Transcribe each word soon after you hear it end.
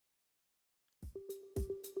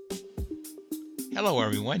Hello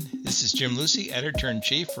everyone, this is Jim Lucy,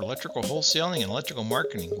 Editor-in-Chief for Electrical Wholesaling and Electrical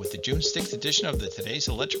Marketing with the June 6th edition of the Today's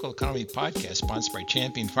Electrical Economy podcast sponsored by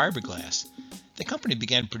Champion Fiberglass. The company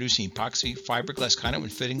began producing epoxy fiberglass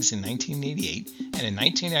conduit fittings in 1988 and in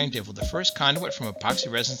 1990 developed the first conduit from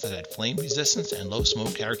epoxy resins that had flame resistance and low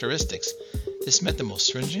smoke characteristics. This met the most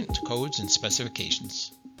stringent codes and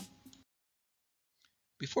specifications.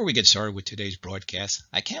 Before we get started with today's broadcast,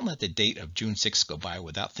 I can't let the date of June 6th go by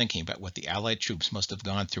without thinking about what the Allied troops must have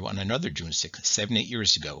gone through on another June 6th, 78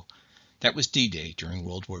 years ago. That was D-Day during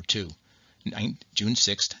World War II, June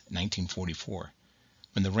 6th, 1944,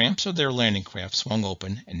 when the ramps of their landing craft swung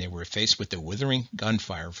open and they were faced with the withering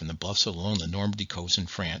gunfire from the bluffs along the Normandy coast in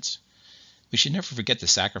France. We should never forget the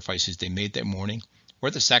sacrifices they made that morning,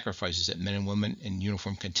 or the sacrifices that men and women in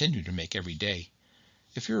uniform continue to make every day.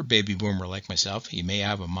 If you're a baby boomer like myself, you may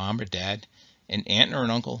have a mom or dad, an aunt or an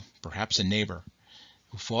uncle, perhaps a neighbor,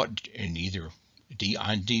 who fought in either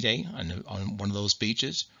on D-Day on one of those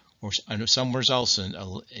beaches or somewhere else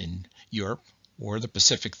in Europe or the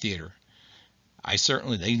Pacific Theater.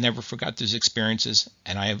 They never forgot those experiences,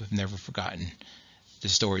 and I have never forgotten the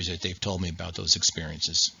stories that they've told me about those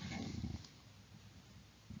experiences.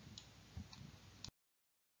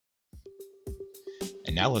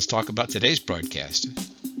 And now let's talk about today's broadcast.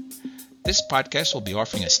 This podcast will be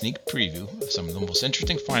offering a sneak preview of some of the most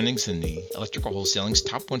interesting findings in the Electrical Wholesaling's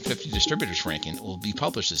Top 150 Distributors ranking that will be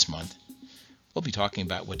published this month. We'll be talking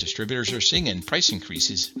about what distributors are seeing in price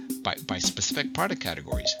increases by specific product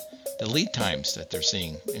categories, the lead times that they're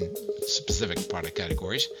seeing in specific product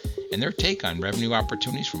categories, and their take on revenue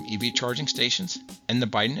opportunities from EV charging stations and the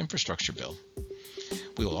Biden infrastructure bill.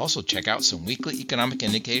 We will also check out some weekly economic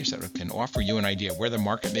indicators that can offer you an idea of where the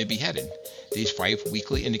market may be headed. These 5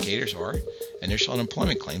 weekly indicators are initial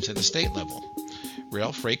unemployment claims at the state level,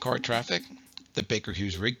 rail freight car traffic, the Baker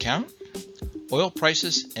Hughes rig count, oil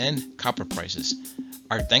prices, and copper prices.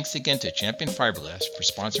 Our thanks again to Champion Fiberglass for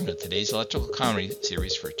sponsoring the Today's Electrical Economy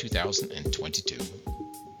series for 2022.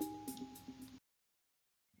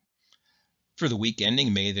 For the week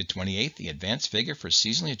ending May the 28th, the advanced figure for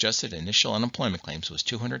seasonally adjusted initial unemployment claims was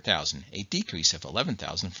 200,000, a decrease of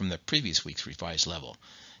 11,000 from the previous week's revised level.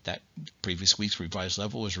 That previous week's revised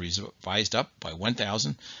level was revised up by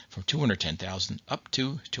 1,000 from 210,000 up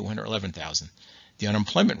to 211,000. The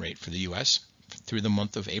unemployment rate for the U.S. through the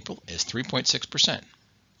month of April is 3.6%.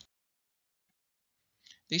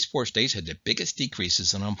 These 4 states had the biggest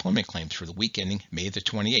decreases in unemployment claims for the week ending May the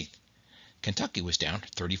 28th. Kentucky was down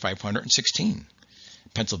 3,516.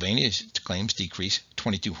 Pennsylvania's claims decreased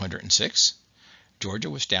 2,206. Georgia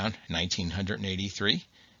was down 1,983.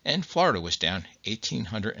 And Florida was down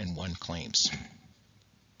 1,801 claims.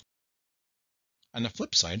 On the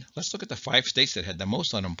flip side, let's look at the 5 states that had the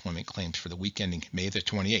most unemployment claims for the week ending May the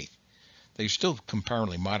 28th. They're still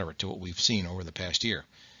comparatively moderate to what we've seen over the past year.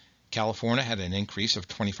 California had an increase of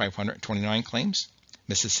 2,529 claims.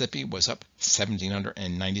 Mississippi was up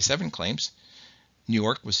 1,797 claims. New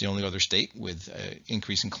York was the only other state with an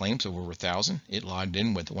increase in claims of over 1,000. It logged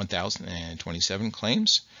in with 1,027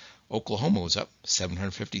 claims. Oklahoma was up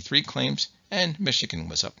 753 claims, and Michigan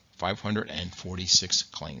was up 546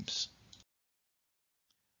 claims.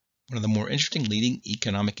 One of the more interesting leading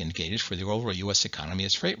economic indicators for the overall U.S. economy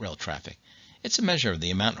is freight rail traffic. It's a measure of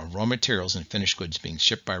the amount of raw materials and finished goods being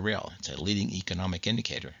shipped by rail. It's a leading economic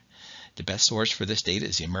indicator. The best source for this data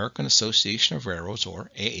is the American Association of Railroads,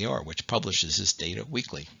 or AAR, which publishes this data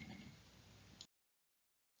weekly.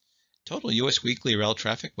 Total U.S. weekly rail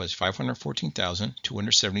traffic was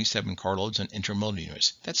 514,277 carloads and intermodal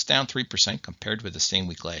units. That's down 3% compared with the same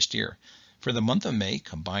week last year. For the month of May,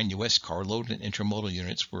 combined U.S. carload and intermodal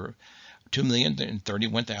units were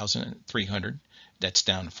 2,031,300. That's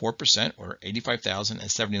down 4%, or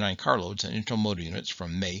 85,079 carloads and intermodal units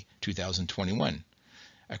from May 2021.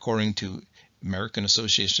 According to American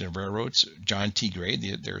Association of Railroads, John T. Gray,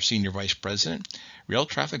 their senior vice president, rail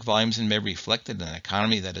traffic volumes in May reflected an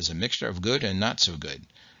economy that is a mixture of good and not so good.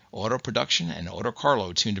 Auto production and auto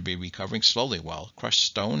carload seem to be recovering slowly, while crushed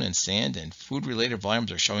stone and sand and food-related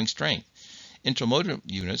volumes are showing strength. Intermodal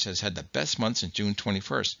units has had the best month since June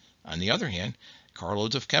 21st. On the other hand,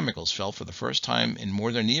 carloads of chemicals fell for the first time in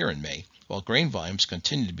more than a year in May, while grain volumes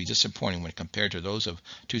continue to be disappointing when compared to those of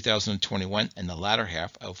 2021 and the latter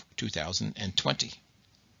half of 2020.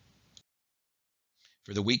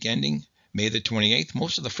 For the week ending May the 28th,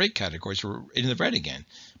 most of the freight categories were in the red again.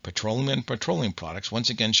 Petroleum and petroleum products once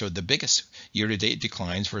again showed the biggest year-to-date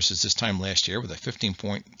declines versus this time last year with a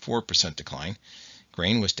 15.4% decline.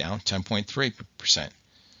 Grain was down 10.3%.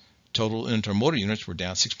 Total intermodal units were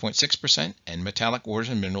down 6.6%, and metallic ores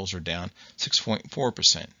and minerals are down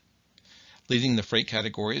 6.4%. Leading the freight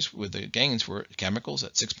categories with the gains were chemicals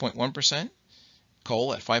at 6.1%,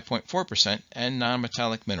 coal at 5.4%, and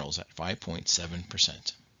non-metallic minerals at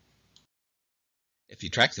 5.7%. If you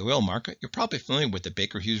track the oil market, you're probably familiar with the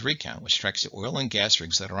Baker Hughes rig count, which tracks the oil and gas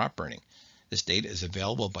rigs that are operating. This data is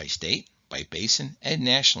available by state, by basin, and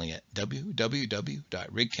nationally at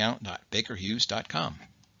www.rigcount.bakerhughes.com.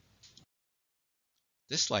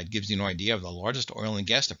 This slide gives you an idea of the largest oil and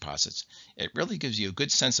gas deposits. It really gives you a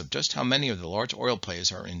good sense of just how many of the large oil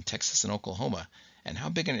plays are in Texas and Oklahoma, and how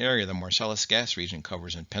big an area the Marcellus gas region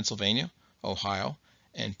covers in Pennsylvania, Ohio,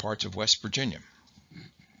 and parts of West Virginia.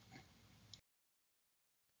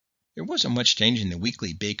 There wasn't much change in the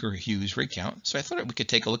weekly Baker Hughes rig count, so I thought we could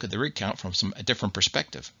take a look at the rig count from a different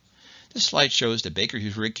perspective. This slide shows the Baker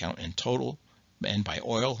Hughes rig count in total and by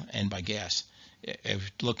oil and by gas,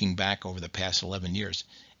 looking back over the past 11 years.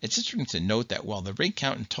 It's interesting to note that while the rig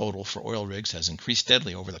count in total for oil rigs has increased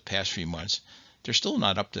steadily over the past few months, they're still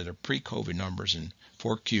not up to their pre-COVID numbers in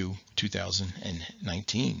 4Q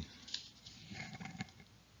 2019.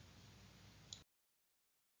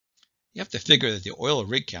 You have to figure that the oil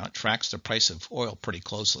rig count tracks the price of oil pretty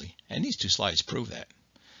closely, and these two slides prove that.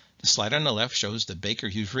 The slide on the left shows the Baker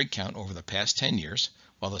Hughes rig count over the past 10 years,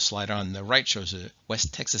 while the slide on the right shows the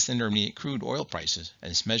West Texas Intermediate crude oil prices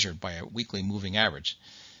as measured by a weekly moving average.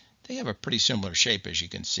 They have a pretty similar shape, as you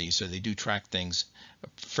can see, so they do track things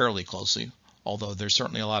fairly closely, although there's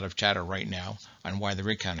certainly a lot of chatter right now on why the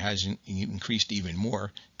rig count hasn't increased even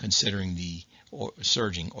more considering the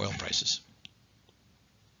surging oil prices.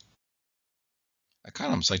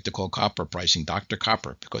 Economists like to call copper pricing Dr.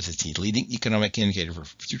 Copper because it's the leading economic indicator for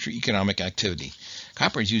future economic activity.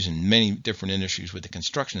 Copper is used in many different industries, with the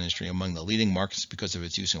construction industry among the leading markets because of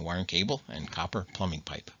its use in wire and cable and copper plumbing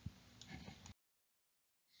pipe.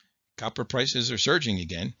 Copper prices are surging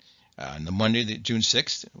again. On the Monday, June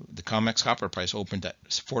 6th, the COMEX copper price opened at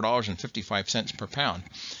 $4.55 per pound.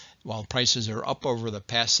 While prices are up over the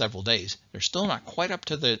past several days, they're still not quite up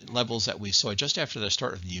to the levels that we saw just after the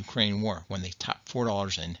start of the Ukraine war, when they topped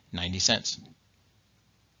 $4.90.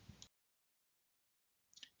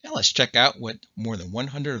 Now let's check out what more than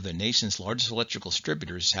 100 of the nation's largest electrical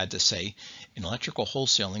distributors had to say in Electrical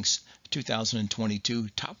Wholesaling's 2022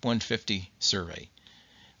 Top 150 survey.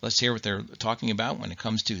 Let's hear what they're talking about when it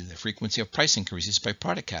comes to the frequency of price increases by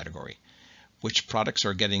product category. Which products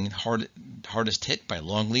are getting hardest hit by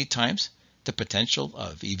long lead times, the potential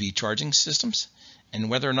of EV charging systems,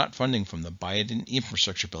 and whether or not funding from the Biden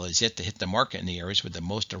infrastructure bill is yet to hit the market in the areas with the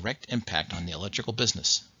most direct impact on the electrical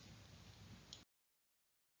business.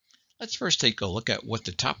 Let's first take a look at what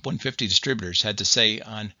the top 150 distributors had to say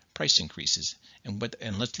on price increases, and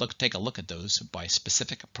let's take a look at those by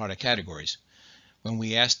specific product categories. When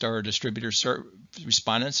we asked our distributor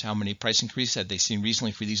respondents how many price increases had they seen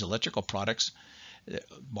recently for these electrical products,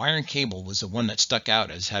 wire and cable was the one that stuck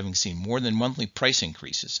out as having seen more than monthly price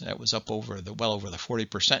increases. That was up over well over the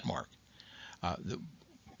 40% mark. The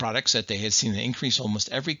products that they had seen an increase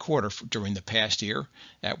almost every quarter during the past year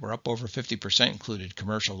that were up over 50% included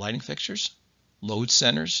commercial lighting fixtures, load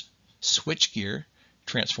centers, switchgear,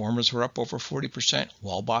 transformers were up over 40%,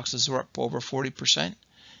 wall boxes were up over 40%,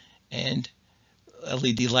 and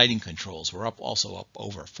LED lighting controls were also up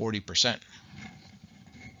over 40%.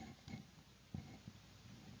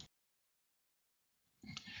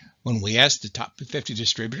 When we asked the top 50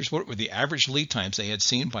 distributors what were the average lead times they had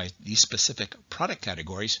seen by these specific product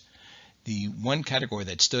categories, the one category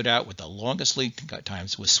that stood out with the longest lead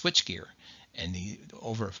times was switchgear, and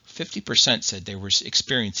over 50% said they were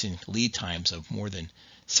experiencing lead times of more than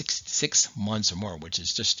six months or more, which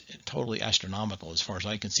is just totally astronomical as far as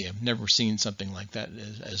I can see. I've never seen something like that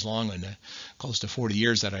as long in the close to 40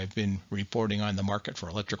 years that I've been reporting on the market for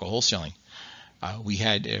electrical wholesaling. We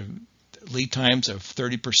had lead times of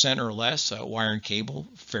 30% or less, wire and cable,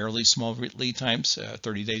 fairly small lead times,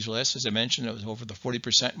 30 days or less. As I mentioned, it was over the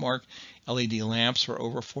 40% mark. LED lamps were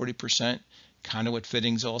over 40%. Conduit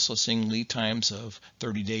fittings also seeing lead times of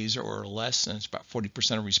 30 days or less, and it's about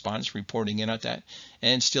 40% of respondents reporting in at that.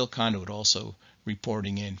 And steel conduit also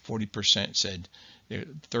reporting in, 40% said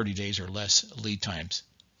 30 days or less lead times.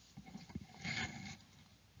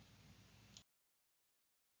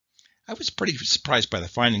 I was pretty surprised by the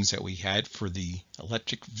findings that we had for the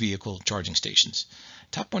electric vehicle charging stations.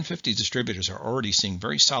 Top 150 distributors are already seeing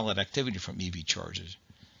very solid activity from EV chargers.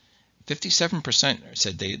 57%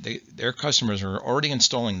 said their customers are already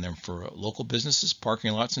installing them for local businesses,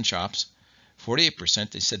 parking lots, and shops. 48%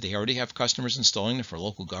 they said they already have customers installing them for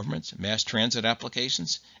local governments, mass transit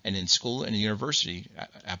applications, and in school and university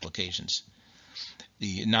applications.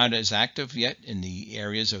 Not as active yet in the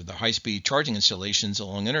areas of the high-speed charging installations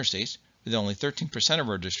along interstates, with only 13% of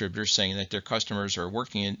our distributors saying that their customers are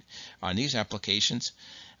working on these applications,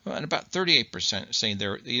 and about 38% saying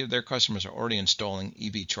their customers are already installing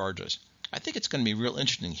EV chargers. I think it's going to be real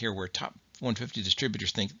interesting here where top 150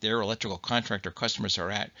 distributors think their electrical contractor customers are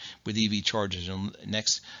at with EV chargers in the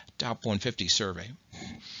next top 150 survey.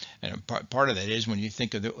 And part of that is when you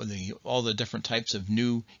think of all the different types of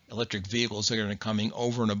new electric vehicles that are going to coming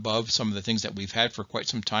over and above some of the things that we've had for quite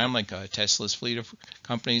some time, like Tesla's fleet of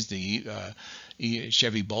companies, the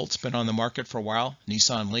Chevy Bolt's been on the market for a while,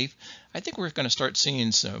 Nissan Leaf. I think we're going to start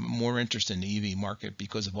seeing some more interest in the EV market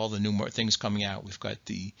because of all the new things coming out. We've got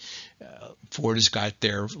the Ford has got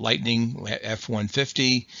their Lightning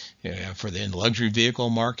F-150 for the luxury vehicle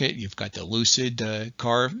market. You've got the Lucid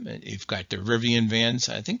car. You've got the Rivian vans.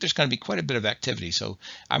 I think there's going to be quite a bit of activity. So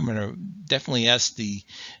I'm going to definitely ask the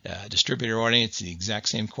distributor audience the exact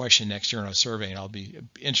same question next year in a survey, and I'll be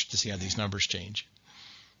interested to see how these numbers change.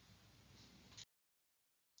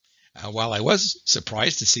 While I was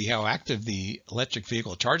surprised to see how active the electric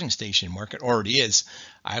vehicle charging station market already is,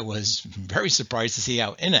 I was very surprised to see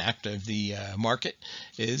how inactive the market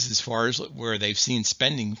is as far as where they've seen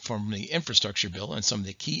spending from the infrastructure bill and some of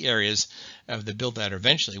the key areas of the bill that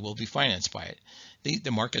eventually will be financed by it. The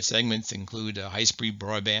market segments include high-speed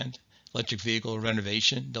broadband, electric vehicle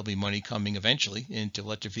renovation. There'll be money coming eventually into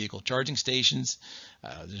electric vehicle charging stations.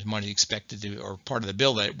 There's money expected to, or part of the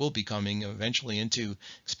bill that will be coming eventually into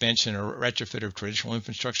expansion or retrofit of traditional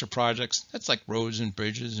infrastructure projects. That's like roads and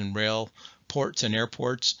bridges and rail, ports and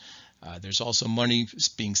airports. There's also money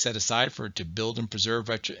being set aside to build and preserve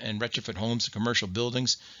and retrofit homes and commercial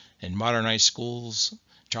buildings and modernize schools,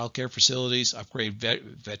 child care facilities, upgrade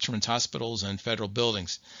veterans hospitals and federal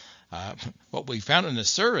buildings. What we found in the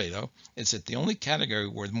survey, though, is that the only category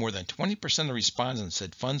where more than 20% of respondents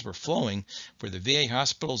said funds were flowing for the VA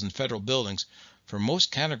hospitals and federal buildings. For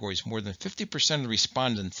most categories, more than 50% of the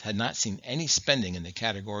respondents had not seen any spending in the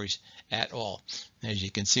categories at all. As you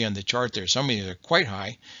can see on the chart there, some of these are quite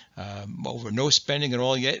high, over no spending at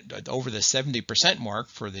all yet, over the 70% mark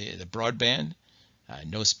for the broadband.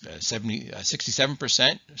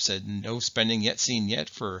 67% said no spending yet seen yet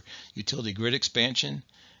for utility grid expansion.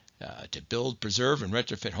 To build, preserve, and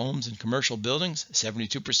retrofit homes and commercial buildings,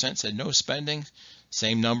 72% said no spending.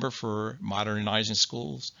 Same number for modernizing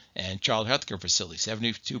schools and child health care facilities,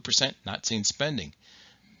 72% not seen spending.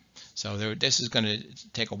 So this is going to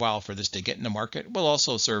take a while for this to get in the market. We'll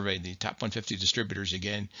also survey the top 150 distributors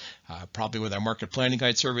again, probably with our market planning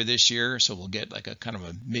guide survey this year. So we'll get like a kind of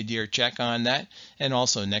a mid-year check on that, and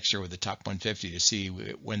also next year with the top 150 to see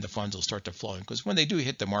when the funds will start to flow. Because when they do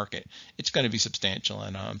hit the market, it's going to be substantial,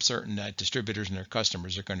 and I'm certain that distributors and their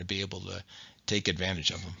customers are going to be able to take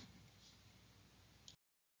advantage of them.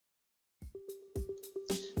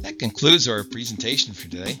 That concludes our presentation for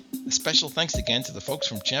today. A special thanks again to the folks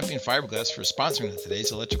from Champion Fiberglass for sponsoring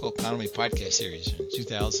today's Electrical Economy podcast series in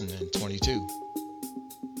 2022.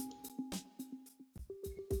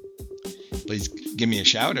 Please give me a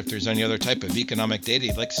shout if there's any other type of economic data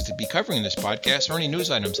you'd like us to be covering in this podcast, or any news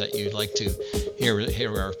items that you'd like to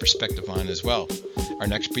hear our perspective on as well. Our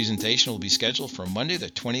next presentation will be scheduled for Monday, the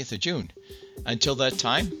 20th of June. Until that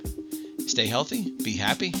time, stay healthy, be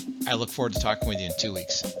happy. I look forward to talking with you in 2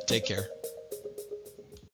 weeks. Take care.